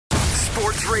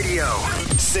Sports Radio,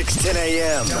 610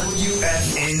 a.m.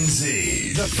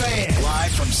 WFNZ. The Fan.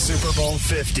 Live from Super Bowl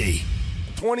 50.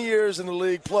 20 years in the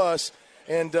league plus,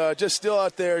 and just still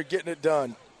out there getting it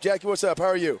done. Jackie, what's up? How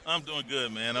are you? I'm doing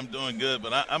good, man. I'm doing good,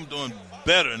 but I'm doing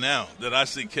better now that I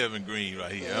see Kevin Greene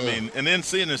right here. I mean, and then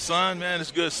seeing his son, man, it's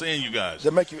good seeing you guys.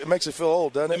 It makes you feel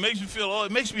old, doesn't it? It makes you feel old.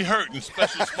 It makes me hurt in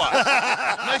special spots.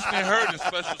 It makes me hurt in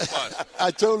special spots.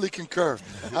 I totally concur.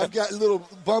 I've got little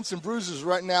bumps and bruises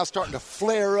right now starting to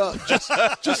flare up.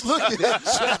 Just looking at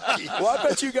Jackie. Well, I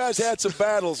bet you guys had some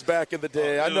battles back in the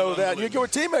day. I know that. You were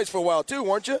teammates for a while, too,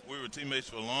 weren't you? We were teammates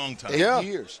for a long time. 8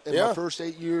 years. In my first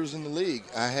 8 years in the league,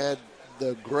 I had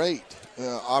the great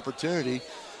opportunity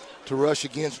to rush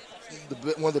against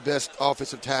one of the best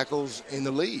offensive tackles in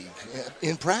the league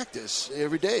in practice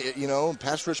every day,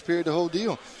 pass rush period, the whole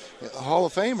deal. A Hall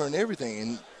of Famer and everything.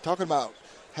 And talking about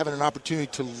having an opportunity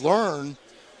to learn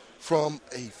from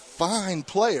a fine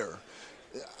player.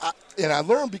 I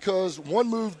learned because one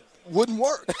move wouldn't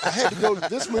work. I had to go to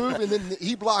this move, and then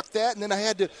he blocked that, and then I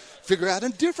had to figure out a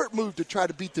different move to try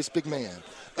to beat this big man.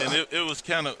 And it was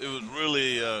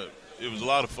really it was a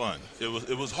lot of fun.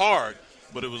 It was hard,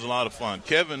 but it was a lot of fun.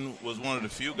 Kevin was one of the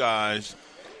few guys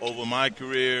over my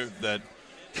career that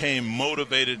came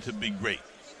motivated to be great.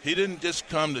 He didn't just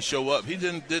come to show up. He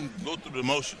didn't go through the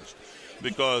motions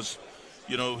because,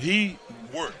 he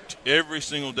worked every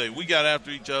single day. We got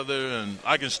after each other, and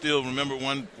I can still remember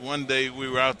one day we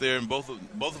were out there, and both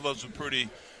of us were pretty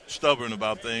stubborn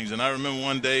about things. And I remember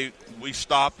one day we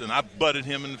stopped, and I butted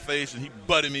him in the face, and he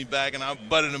butted me back, and I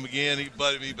butted him again. He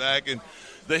butted me back, and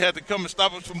they had to come and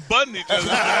stop us from butting each other.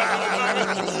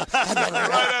 Right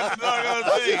after the doggone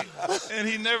thing.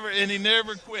 And he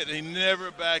never quit. He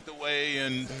never backed away,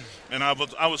 and I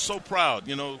was so proud.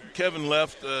 Kevin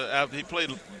left after he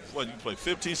played. What, you played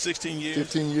 15, 16 years?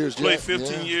 15 years, Played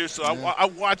 15 years. So yeah. I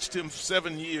watched him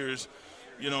 7 years,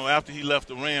 after he left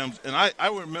the Rams. And I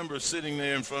remember sitting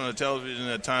there in front of the television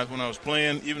at times when I was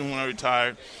playing, even when I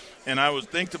retired, and I would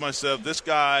think to myself, this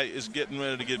guy is getting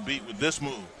ready to get beat with this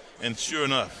move. And sure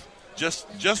enough, just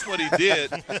what he did,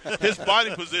 his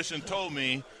body position told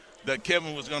me that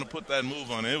Kevin was going to put that move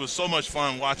on. It was so much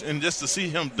fun watching. And just to see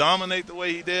him dominate the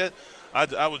way he did,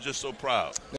 I was just so proud.